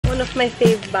One of my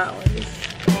fave baons.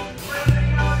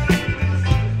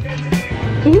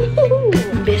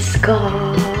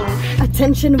 Biscoff.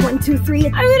 Attention, 1, 2, 3.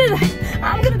 I'm gonna die.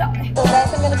 I'm gonna die. So guys,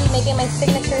 I'm gonna be making my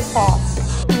signature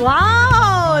sauce.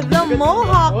 Wow, the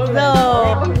mohawk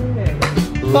though.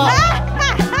 Alright,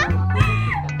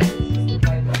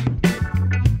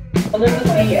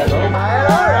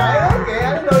 okay.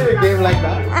 I didn't know you game like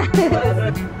that.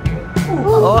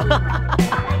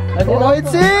 Oh, it's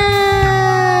in!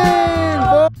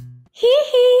 Hee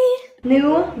hee!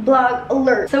 New vlog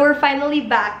alert. So we're finally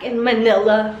back in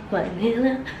Manila.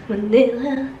 Manila,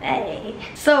 hey.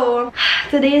 So,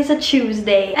 today is a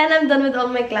Tuesday. And I'm done with all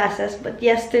my classes. But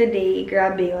yesterday,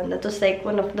 grabe yun. That was like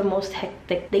one of the most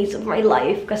hectic days of my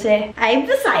life. Kasi I've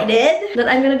decided that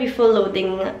I'm gonna be full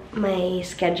loading my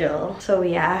schedule. So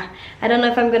yeah, I don't know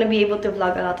if I'm gonna be able to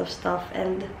vlog a lot of stuff.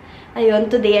 And ayun,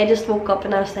 today I just woke up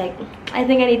and I was like, I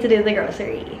think I need to do the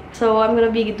grocery. So I'm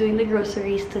gonna be doing the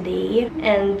groceries today.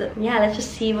 And yeah, let's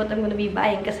just see what I'm gonna be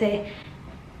buying. Kasi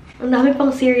ang dami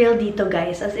pang cereal dito,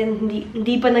 guys. As in,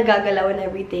 hindi pa nagagalaw and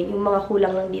everything. Yung mga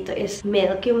kulang lang dito is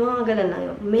milk. Yung mga ganun lang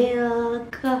yun.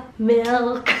 Milk.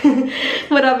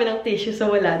 Marami ng tissue,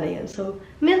 so wala na yun. So,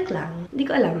 milk lang. Hindi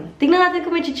ko alam. Tingnan natin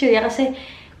kung may chichirya kasi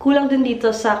kulang din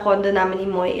dito sa condo namin ni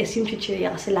Moy is yung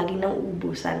chichirya kasi laging nang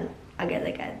uubusan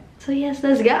agad-agad. So yes,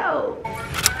 let's go!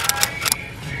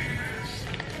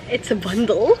 It's a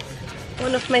bundle.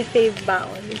 One of my fave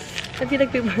baons. I feel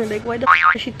like people are like, why the f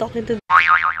is she talking to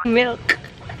milk?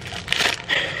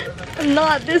 I'm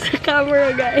not. This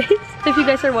camera, guys. So if you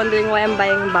guys are wondering why I'm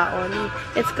buying baon,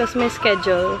 it's because my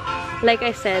schedule, like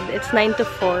I said, it's 9 to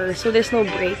 4. So there's no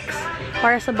breaks.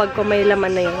 Para sa bag ko, may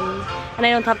laman na yun. And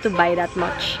I don't have to buy that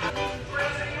much.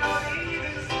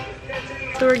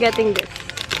 So we're getting this.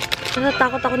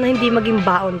 Natatakot ako na hindi maging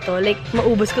baon to. Like,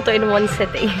 maubos ko to in one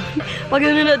setting. Pag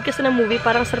nanonood kasi ng movie,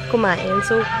 parang sarap kumain.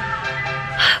 So,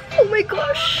 oh my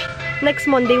gosh! Next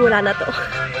Monday, wala na to.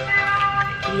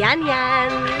 Yan!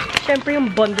 Siyempre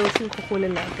yung bundles yung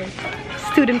kukunan natin.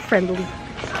 Student-friendly.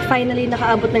 Finally,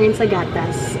 nakaabot na rin sa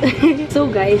gatas. So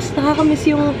guys, nakakamiss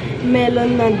yung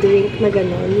melon na drink na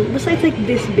ganun. Basta it's like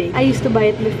this big. I used to buy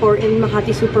it before in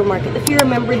Makati Supermarket. If you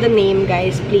remember the name,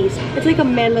 guys, please. It's like a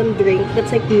melon drink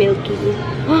that's like milky.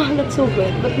 Oh, that's so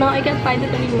good. But now I can't find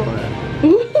it anymore.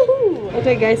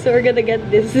 Okay guys, so we're gonna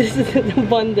get this. This is the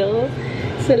bundle.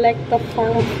 Select the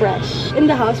Farm Fresh. In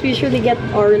the house, we usually get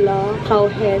Orla,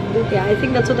 Cowhead. Yeah, I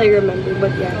think that's what I remember.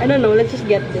 But yeah, I don't know. Let's just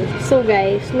get this. So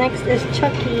guys, next is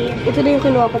Chucky. Ito na yung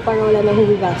kinuha ko para wala nang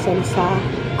huhugasan sa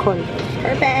condo.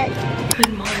 Perfect!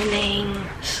 Good morning!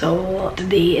 So,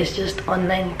 today is just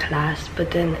online class,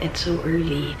 but then it's so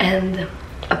early. And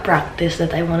a practice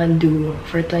that I wanna do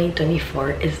for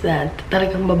 2024 is that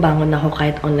talagang babangon ako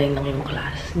kahit online lang yung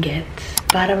class. Gets?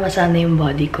 Para masana yung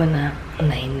body ko na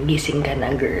 9, gising ka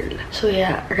na, girl. So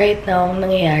yeah, right now, ang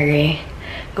nangyayari,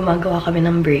 gumagawa kami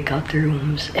ng breakout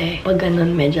rooms. Pag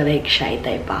ganun, medyo like shy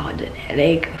type ako dun.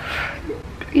 Like,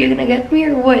 you're gonna get me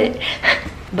or what?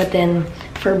 But then,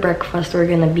 for breakfast,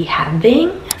 we're gonna be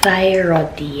having Thai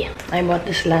roti. I bought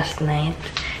this last night.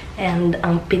 And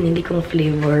ang pinili kong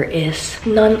flavor is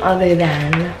none other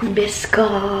than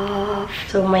Biscoff.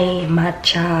 So may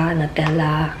matcha,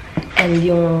 Nutella, and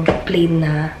yung plain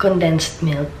na condensed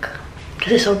milk.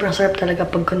 Kasi sobrang sarap talaga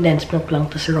pag condensed milk lang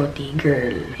tas roti,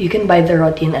 girl. You can buy the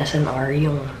roti in SNR,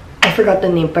 yung I forgot the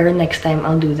name, pero next time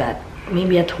I'll do that.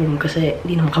 Maybe at home kasi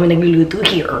di naman kami nagluluto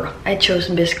here. I chose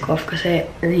Biscoff kasi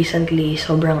recently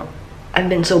sobrang I've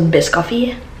been so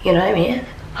Biscoffy, you know what I mean?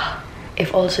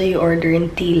 If also you order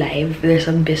in Tea Live, there's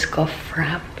a Biscoff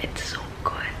wrap. It's so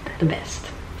good. The best.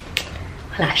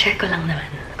 Wala, share ko lang naman.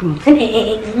 Good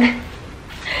morning!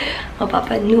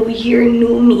 Mapapa New Year,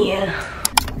 New Me.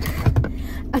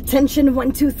 Attention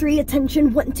 1, 2, 3.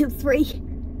 Attention 1, 2,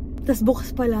 3. Tas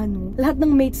bukas pala, no? Lahat ng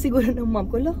mates siguro ng mom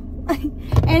ko, lo.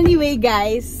 Anyway,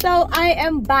 guys, so I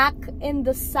am back in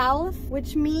the south,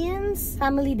 which means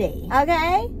family day.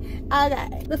 Okay?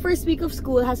 Okay. The first week of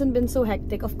school hasn't been so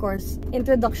hectic, of course.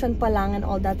 Introduction pa lang and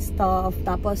all that stuff.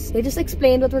 Tapos, they just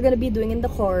explained what we're gonna be doing in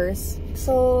the course.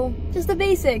 So, just the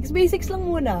basics. Basics lang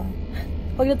muna.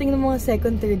 Pagdating ng mga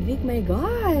second, third week, my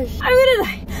gosh. I'm gonna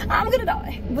die. I'm gonna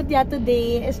die. But yeah,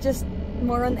 today is just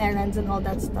more on errands and all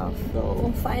that stuff. So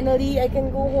finally, I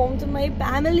can go home to my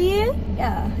family.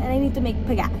 Yeah, and I need to make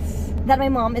pagas that my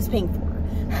mom is paying for.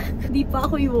 Di pa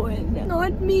ako yun.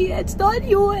 Not me. It's not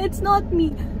you. It's not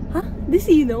me. Huh? This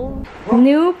you know.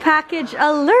 New package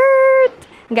alert!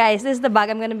 Guys, this is the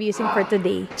bag I'm gonna be using for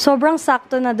today. Sobrang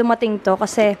sakto na dumating to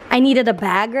kasi I needed a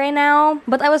bag right now.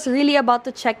 But I was really about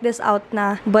to check this out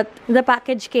na. But the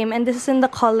package came and this is in the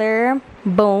color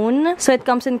bone. So it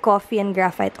comes in coffee and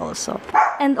graphite also.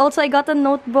 And also I got a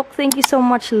notebook. Thank you so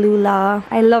much, Lula.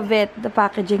 I love it. The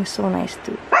packaging's so nice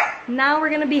too. Now we're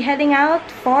gonna be heading out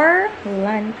for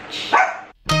lunch.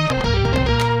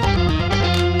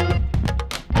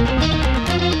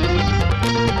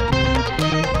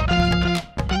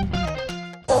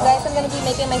 So guys, I'm gonna be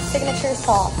making my signature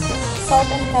sauce.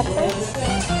 Salt and pepper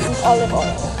and olive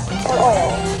oil. Or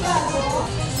oil.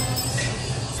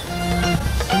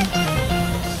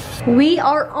 We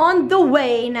are on the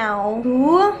way now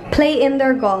to play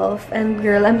indoor golf. And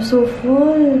girl, I'm so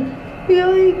full.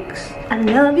 Yikes. I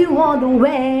love you all the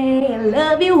way. I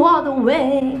love you all the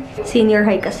way. Senior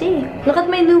high kasi. Look at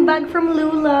my new bag from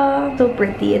Lula. So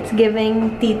pretty. It's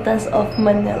giving Titas of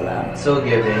Manila. So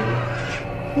giving.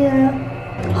 Yeah.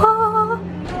 Ah.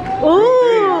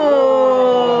 Ooh.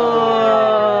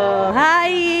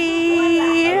 Hi.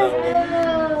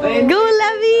 Go,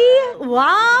 Lovey.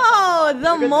 Wow.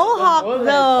 The mohawk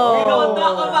though. We don't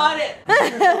talk about it.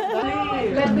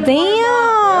 Damn.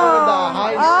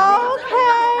 Okay.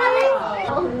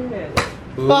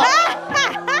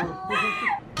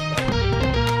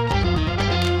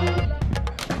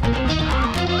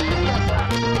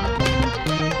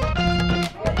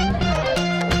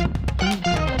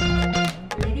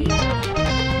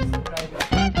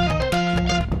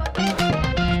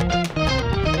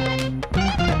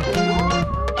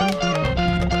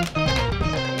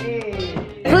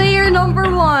 Player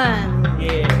number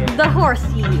 1. The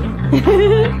horsey.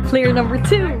 Player number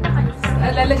 2.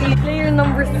 Player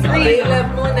number 3. Player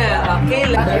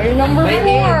number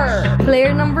 4.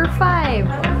 Player number 5.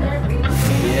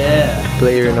 Yeah.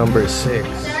 Player number 6.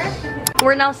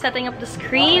 We're now setting up the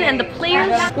screen and the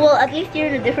players. Well, at least you're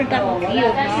in a different type of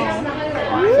field now.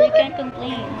 So you can't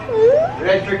complain.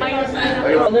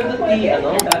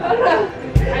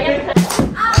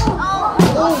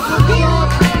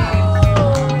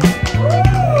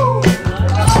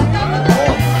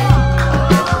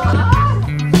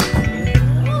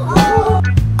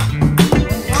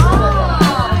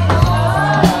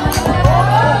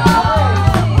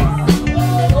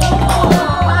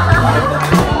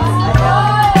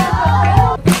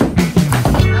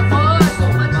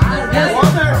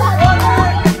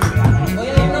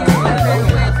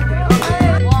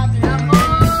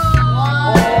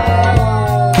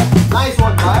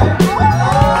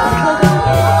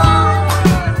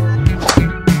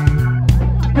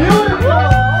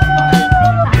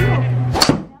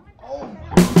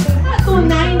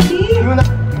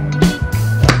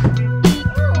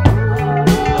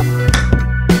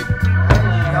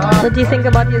 What do you think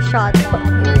about your shot?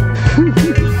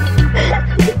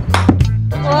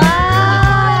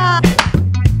 Wow!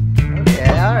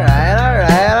 Okay,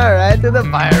 alright. To the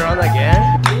Byron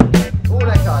again. Oh,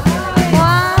 nice shot.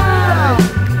 Wow!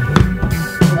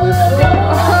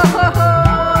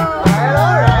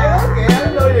 Alright. Okay, I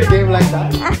didn't know your game like that.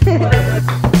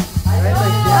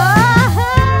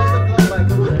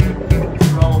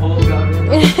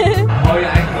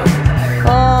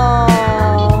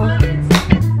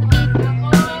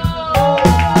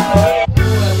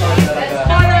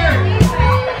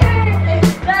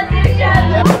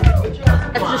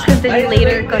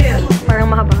 Later kasi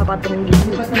parang mahaba-haba itong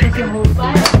game.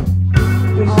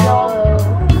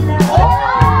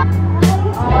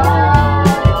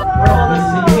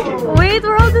 Wait,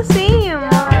 we're all the same.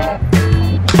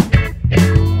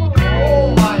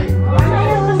 Oh my God.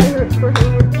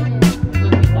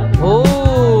 Oh.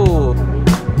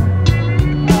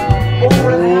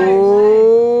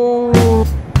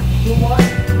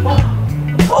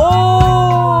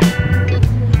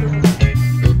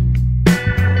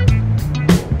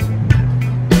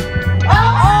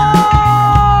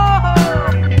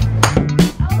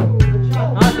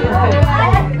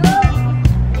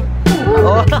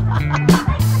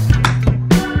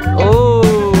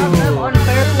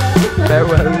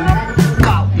 Farewell.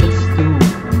 Wow, it's 2.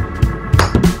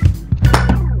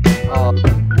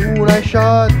 Ooh, nice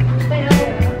shot.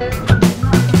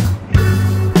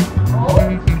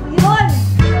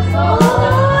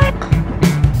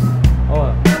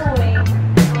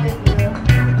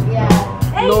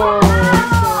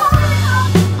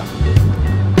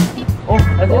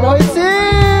 Oh, it's in!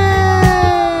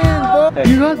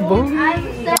 You got both?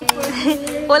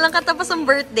 Walang katapos ang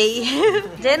birthday.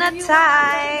 Jenna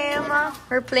time!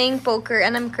 We're playing poker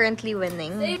and I'm currently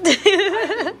winning.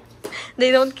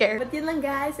 They don't care. But yun lang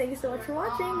guys. Thank you so much for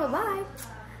watching. Bye-bye!